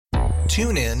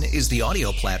TuneIn is the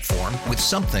audio platform with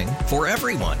something for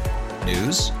everyone.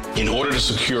 News. In order to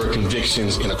secure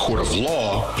convictions in a court of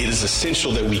law, it is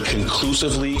essential that we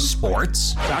conclusively.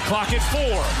 Sports. Shot clock at 4.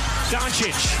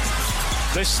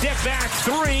 Doncic. The step back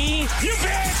 3. You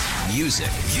bet. Music.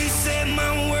 You set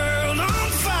my world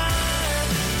on fire.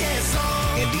 Yes,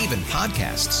 and even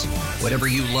podcasts. Whatever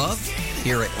you love,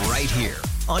 hear it right here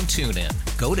on TuneIn.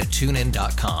 Go to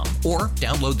TuneIn.com or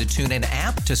download the TuneIn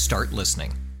app to start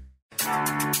listening.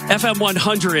 FM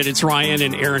 100, it's Ryan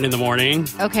and Erin in the morning.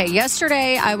 Okay,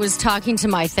 yesterday I was talking to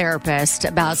my therapist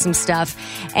about some stuff,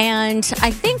 and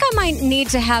I think I might need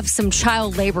to have some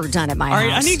child labor done at my house. All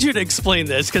right, I need you to explain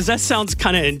this, because that sounds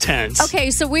kind of intense.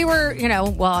 Okay, so we were,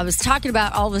 I was talking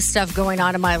about all the stuff going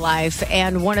on in my life,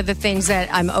 and one of the things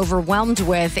that I'm overwhelmed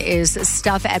with is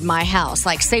stuff at my house.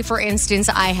 Like, say, for instance,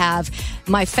 I have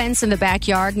my fence in the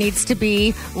backyard needs to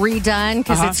be redone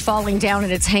because it's falling down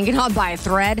and it's hanging on by a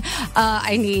thread.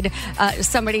 I need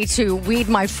somebody to weed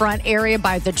my front area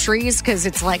by the trees because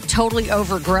it's like totally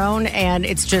overgrown and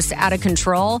it's just out of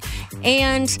control.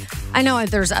 And I know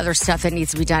there's other stuff that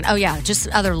needs to be done. Oh, yeah, just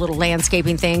other little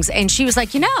landscaping things. And she was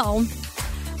like, there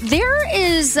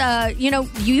is,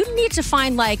 you need to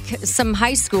find like some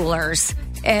high schoolers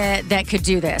that could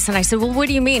do this. And I said, well, what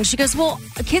do you mean? She goes, well,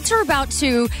 kids are about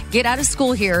to get out of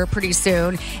school here pretty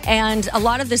soon. And a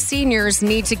lot of the seniors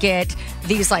need to get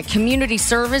these like community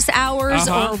service hours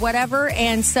or whatever.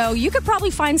 And so you could probably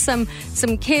find some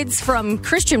kids from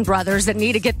Christian Brothers that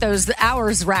need to get those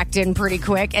hours racked in pretty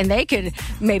quick. And they could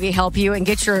maybe help you and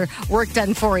get your work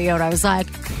done for you. And I was like,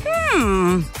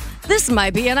 this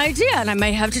might be an idea, and I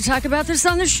may have to talk about this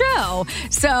on the show.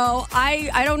 So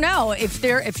I don't know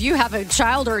if you have a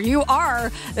child or you are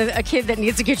a kid that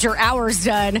needs to get your hours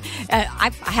done.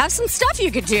 I have some stuff you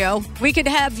could do. We could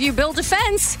have you build a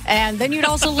fence, and then you'd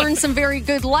also learn some very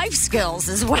good life skills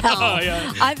as well.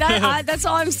 That's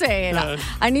all I'm saying.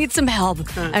 I need some help,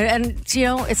 and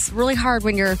it's really hard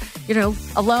when you're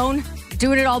alone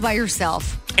doing it all by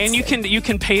yourself. And you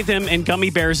can pay them in gummy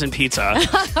bears and pizza.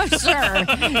 Sure.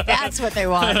 That's what they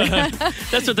want.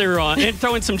 That's what they want. And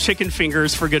throw in some chicken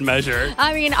fingers for good measure.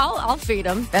 I mean, I'll feed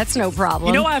them. That's no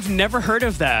problem. I've never heard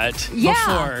of that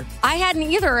before. I hadn't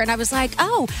either. And I was like,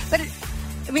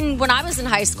 when I was in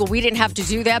high school, we didn't have to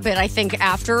do that. But I think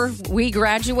after we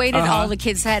graduated, all the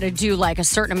kids had to do like a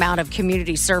certain amount of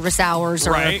community service hours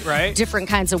or different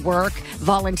kinds of work,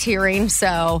 volunteering.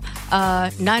 So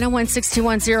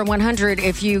 901-621-0100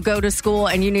 if you go to school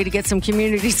and you need to get some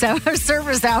community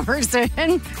service hours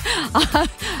in.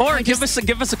 Or give us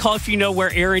a call if you know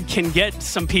where Erin can get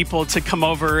some people to come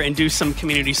over and do some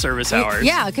community service hours.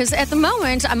 Yeah, because at the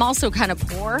moment, I'm also kind of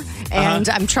poor, and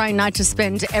I'm trying not to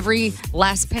spend every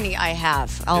last penny I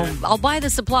have. I'll buy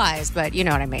the supplies, but you know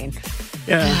what I mean.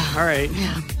 Yeah, all right.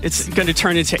 Yeah. It's going to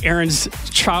turn into Erin's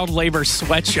child labor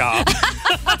sweatshop.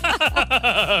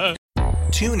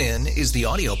 TuneIn is the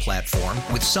audio platform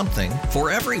with something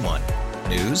for everyone.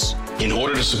 News. In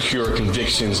order to secure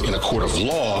convictions in a court of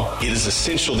law, it is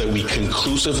essential that we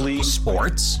conclusively.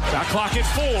 Sports. Shot clock at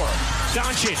 4.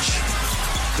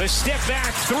 Doncic. The step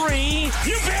back 3.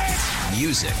 You bet.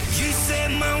 Music. You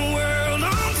set my world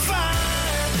on fire.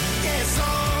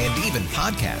 And even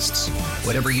podcasts.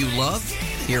 Whatever you love,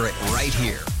 hear it right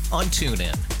here on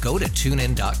TuneIn. Go to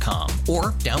TuneIn.com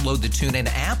or download the TuneIn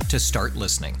app to start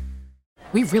listening.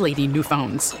 We really need new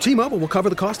phones. T-Mobile will cover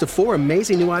the cost of 4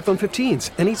 amazing new iPhone 15s,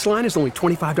 and each line is only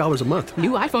 $25 a month.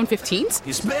 New iPhone 15s?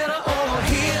 It's better over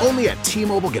here. Only at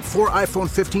T-Mobile, get 4 iPhone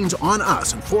 15s on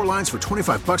us and 4 lines for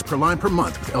 $25 per line per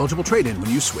month with eligible trade-in when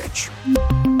you switch.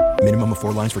 Minimum of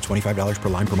 4 lines for $25 per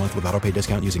line per month with autopay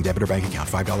discount using debit or bank account.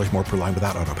 $5 more per line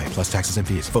without autopay, plus taxes and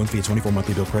fees. Phone fee at 24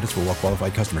 monthly bill credits for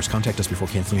well-qualified customers. Contact us before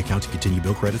canceling account to continue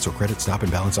bill credits or credit stop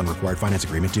and balance on required finance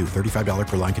agreement due. $35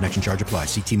 per line connection charge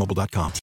applies. See T-Mobile.com.